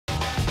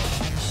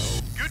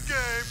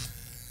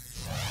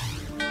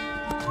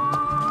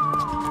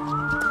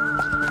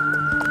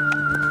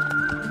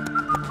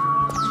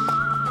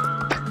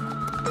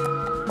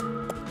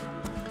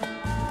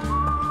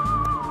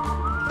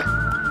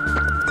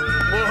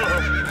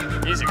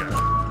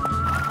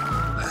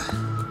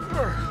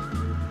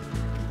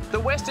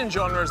Western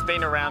genre has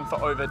been around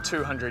for over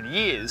 200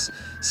 years,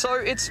 so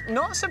it's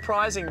not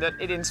surprising that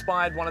it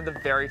inspired one of the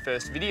very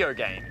first video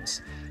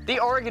games. The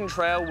Oregon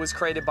Trail was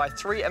created by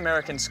 3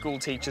 American school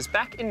teachers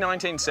back in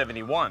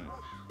 1971.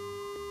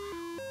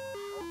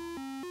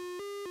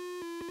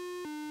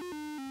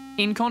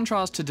 In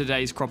contrast to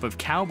today's crop of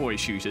cowboy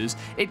shooters,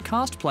 it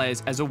cast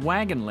players as a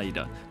wagon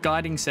leader,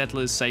 guiding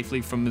settlers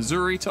safely from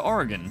Missouri to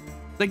Oregon.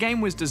 The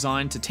game was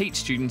designed to teach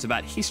students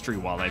about history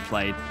while they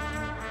played.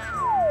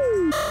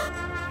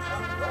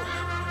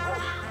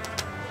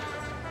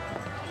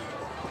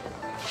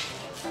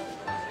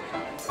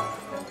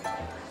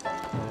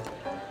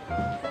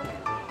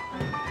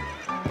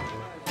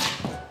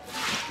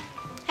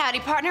 Howdy,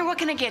 partner. What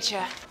can I get you?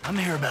 I'm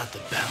here about the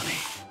bounty.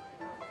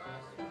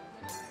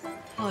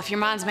 Well, if your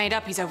mind's made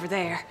up, he's over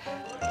there.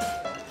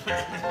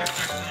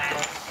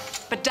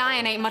 But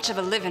dying ain't much of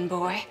a living,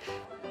 boy.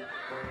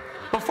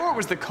 Before it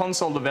was the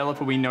console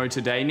developer we know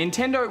today,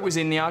 Nintendo was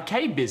in the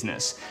arcade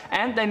business,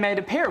 and they made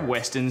a pair of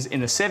westerns in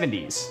the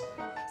 70s.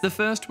 The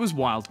first was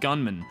Wild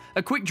Gunman,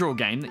 a quick-draw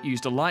game that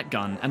used a light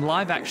gun and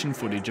live-action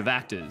footage of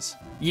actors.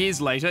 Years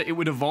later, it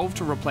would evolve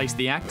to replace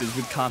the actors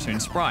with cartoon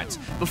sprites,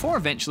 before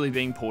eventually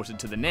being ported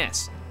to the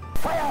NES.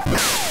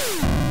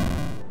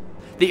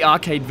 The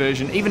arcade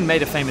version even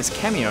made a famous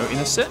cameo in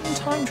a certain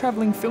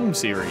time-travelling film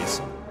series.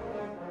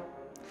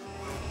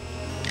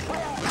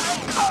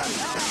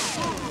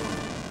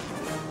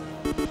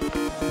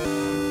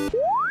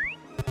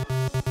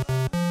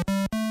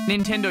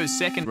 Nintendo's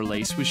second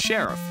release was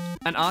Sheriff,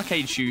 an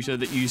arcade shooter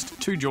that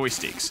used 2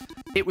 joysticks.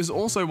 It was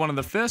also one of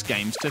the first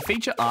games to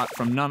feature art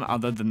from none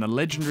other than the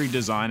legendary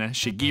designer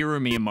Shigeru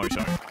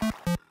Miyamoto.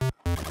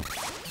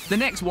 The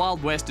next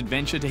Wild West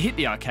adventure to hit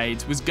the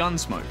arcades was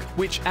Gunsmoke,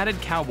 which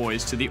added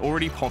cowboys to the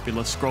already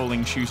popular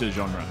scrolling shooter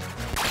genre.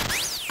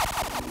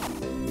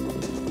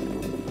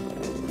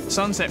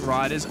 Sunset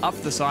Riders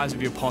upped the size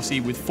of your posse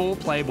with 4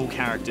 playable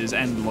characters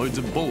and loads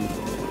of bull.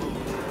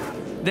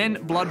 Then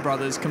Blood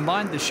Brothers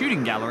combined the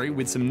shooting gallery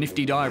with some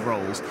nifty dive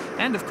rolls,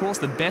 and of course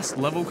the best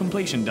level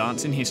completion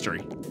dance in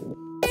history.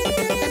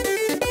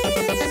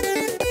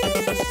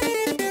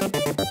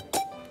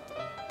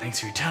 Thanks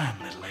for your time,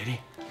 little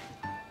lady.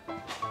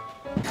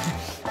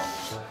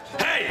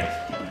 Hey!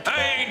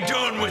 I ain't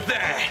done with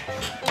that!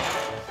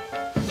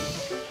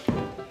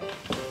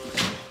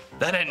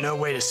 That ain't no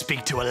way to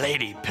speak to a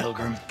lady,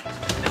 Pilgrim.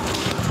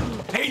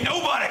 Ain't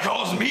nobody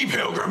calls me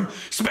Pilgrim,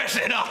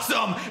 especially not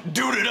some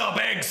duded-up,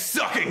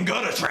 egg-sucking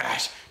gutter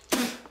trash.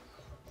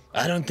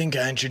 I don't think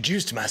I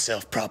introduced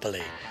myself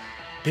properly.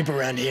 People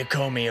around here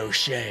call me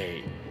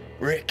O'Shea.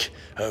 Rick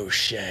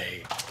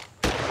O'Shea.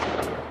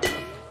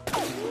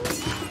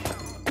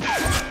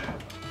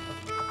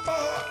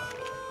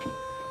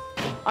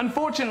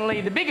 Unfortunately,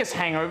 the biggest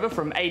hangover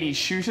from 80s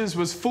shooters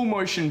was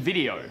full-motion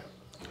video.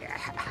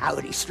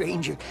 Howdy,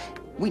 stranger.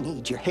 We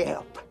need your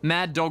help.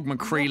 Mad Dog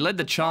McCree led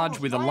the charge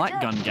with a light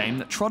gun game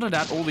that trotted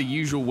out all the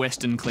usual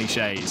Western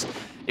cliches.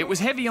 It was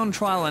heavy on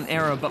trial and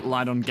error but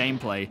light on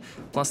gameplay,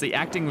 plus the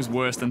acting was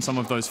worse than some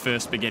of those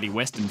first spaghetti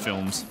Western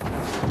films.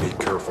 Be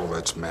careful,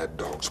 that's Mad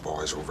Dog's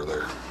boys over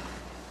there.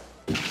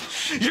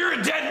 You're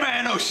a dead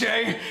man,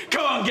 O'Shea!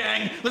 Come on,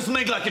 gang, let's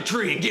make like a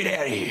tree and get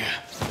out of here.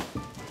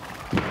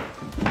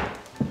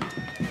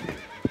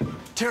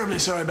 Terribly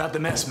sorry about the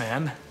mess,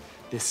 ma'am.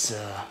 This,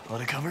 ought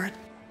to cover it?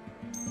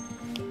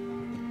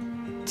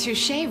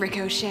 Touché,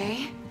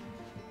 Ricochet.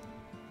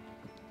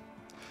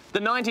 The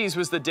 90s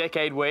was the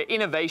decade where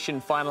innovation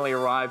finally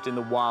arrived in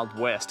the Wild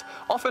West,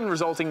 often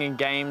resulting in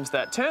games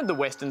that turned the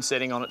Western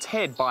setting on its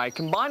head by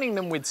combining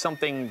them with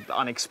something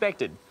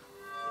unexpected.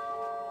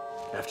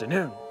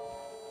 Afternoon.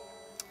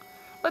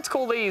 Let's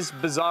call these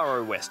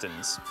Bizarro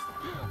Westerns.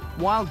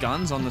 Wild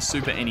Guns on the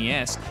Super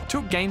NES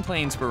took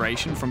gameplay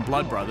inspiration from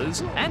Blood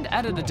Brothers and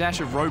added a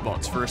dash of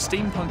robots for a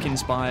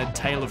steampunk-inspired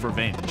tale of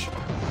revenge.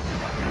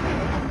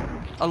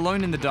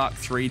 Alone in the Dark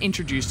 3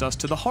 introduced us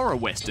to the horror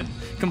western,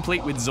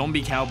 complete with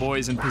zombie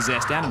cowboys and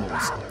possessed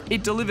animals.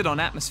 It delivered on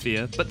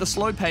atmosphere, but the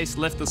slow pace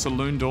left the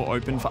saloon door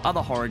open for other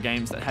horror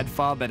games that had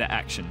far better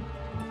action.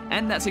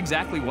 And that's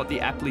exactly what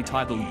the aptly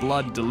titled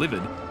Blood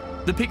delivered.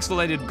 The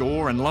pixelated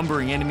gore and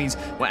lumbering enemies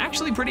were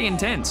actually pretty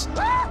intense.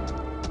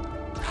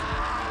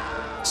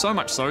 So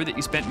much so that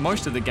you spent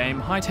most of the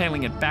game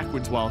hightailing it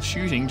backwards while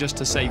shooting just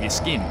to save your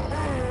skin.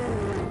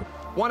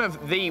 One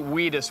of the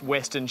weirdest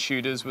Western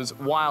shooters was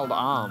Wild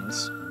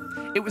Arms.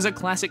 It was a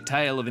classic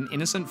tale of an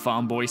innocent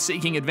farm boy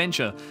seeking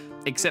adventure,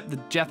 except the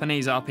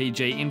Japanese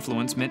RPG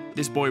influence meant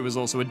this boy was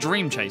also a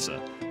dream chaser,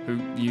 who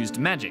used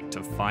magic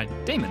to fight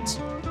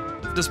demons.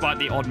 Despite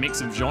the odd mix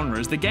of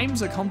genres, the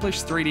game's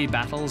accomplished 3D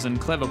battles and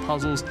clever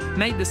puzzles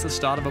made this the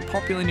start of a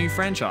popular new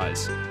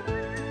franchise.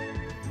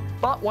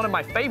 But one of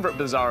my favourite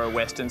Bizarro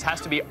Westerns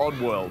has to be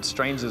Oddworld: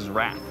 Stranger's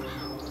Wrath.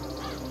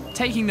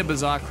 Taking the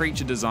bizarre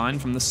creature design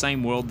from the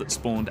same world that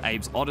spawned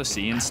Abe's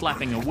Odyssey and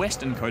slapping a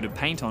Western coat of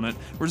paint on it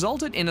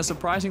resulted in a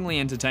surprisingly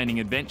entertaining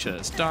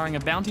adventure starring a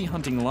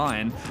bounty-hunting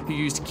lion who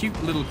used cute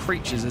little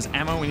creatures as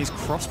ammo in his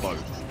crossbow.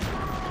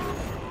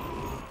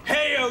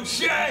 Hey,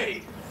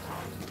 O'Shea!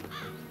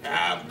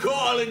 I'm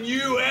calling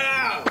you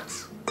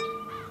out!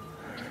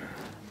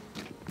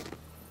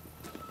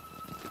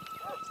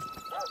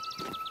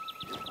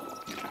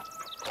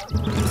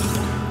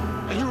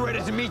 Are you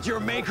ready to meet your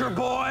maker,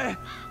 boy?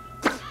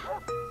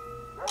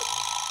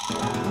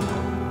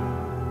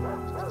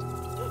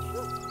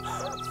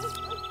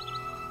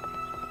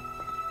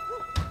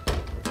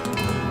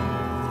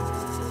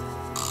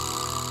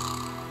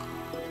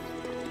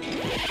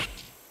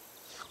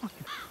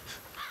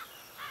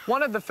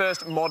 One of the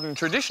first modern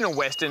traditional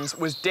westerns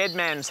was Dead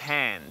Man's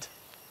Hand.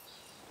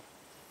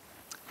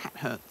 That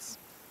hurts.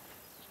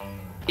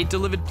 It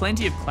delivered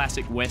plenty of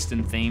classic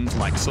western themes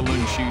like saloon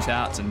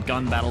shootouts and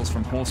gun battles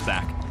from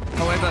horseback.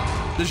 However,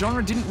 the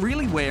genre didn't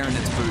really wear in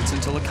its boots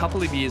until a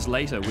couple of years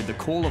later with The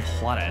Call of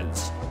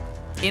Juarez.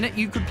 In it,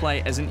 you could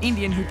play as an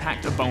Indian who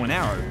packed a bow and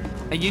arrow,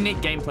 a unique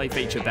gameplay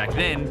feature back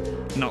then,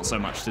 not so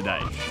much today.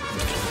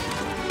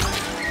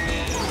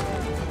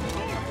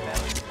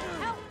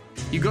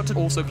 You got to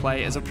also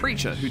play as a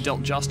preacher who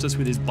dealt justice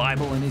with his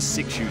Bible and his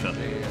six-shooter.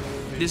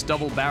 This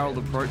double-barreled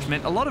approach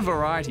meant a lot of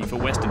variety for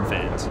Western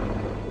fans.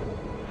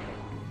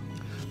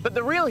 But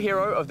the real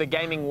hero of the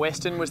gaming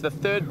Western was the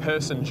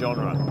third-person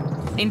genre.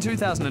 In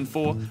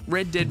 2004,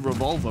 Red Dead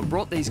Revolver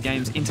brought these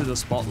games into the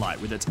spotlight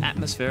with its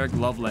atmospheric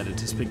love letter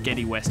to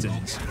spaghetti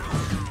westerns.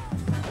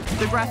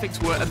 The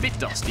graphics were a bit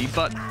dusty,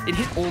 but it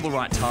hit all the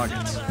right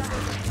targets.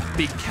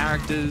 Big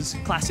characters,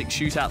 classic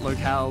shootout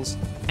locales,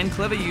 and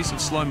clever use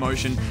of slow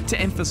motion to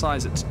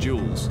emphasize its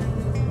jewels.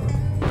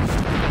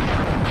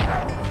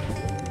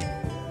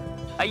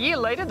 A year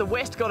later, the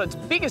West got its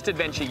biggest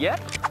adventure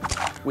yet,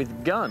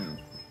 with Gun.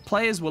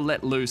 Players were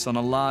let loose on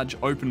a large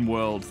open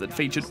world that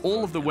featured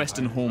all of the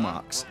Western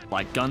hallmarks,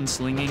 like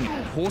gunslinging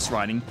and horse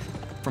riding,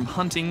 from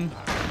hunting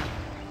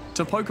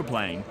to poker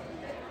playing.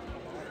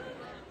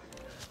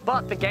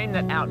 But the game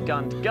that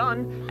outgunned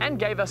Gun and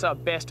gave us our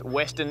best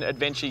Western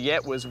adventure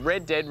yet was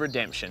Red Dead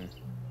Redemption.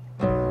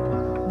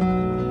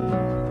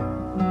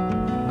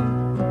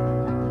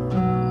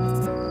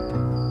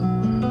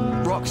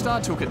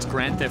 Rockstar took its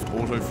Grand Theft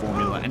Auto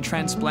formula and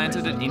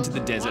transplanted it into the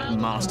desert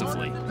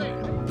masterfully.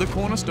 The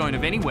cornerstone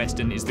of any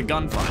Western is the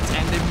gunfights,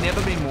 and they've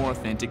never been more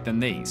authentic than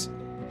these.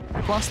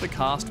 Plus, the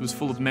cast was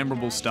full of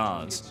memorable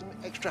stars.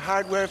 Extra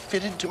hardware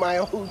fitted to my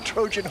old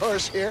Trojan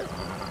horse here.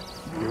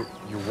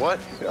 You what?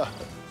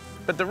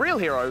 But the real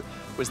hero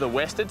was the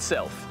West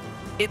itself.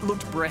 It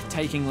looked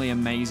breathtakingly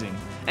amazing,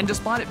 and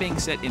despite it being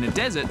set in a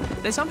desert,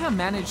 they somehow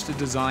managed to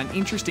design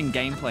interesting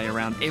gameplay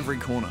around every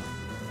corner.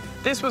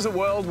 This was a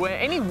world where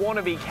any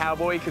wannabe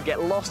cowboy could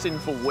get lost in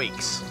for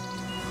weeks.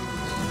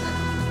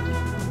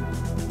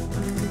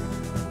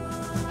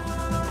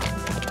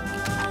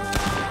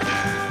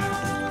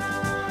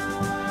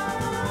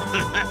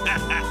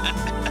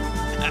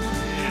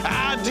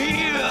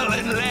 Ideal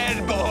and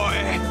lead,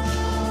 boy!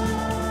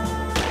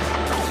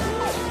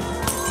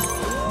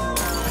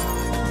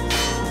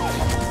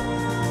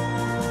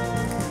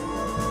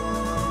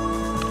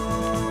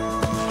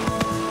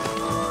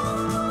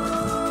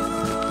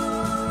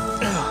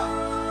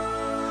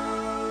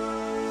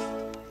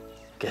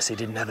 Guess he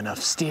didn't have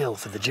enough steel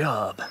for the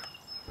job.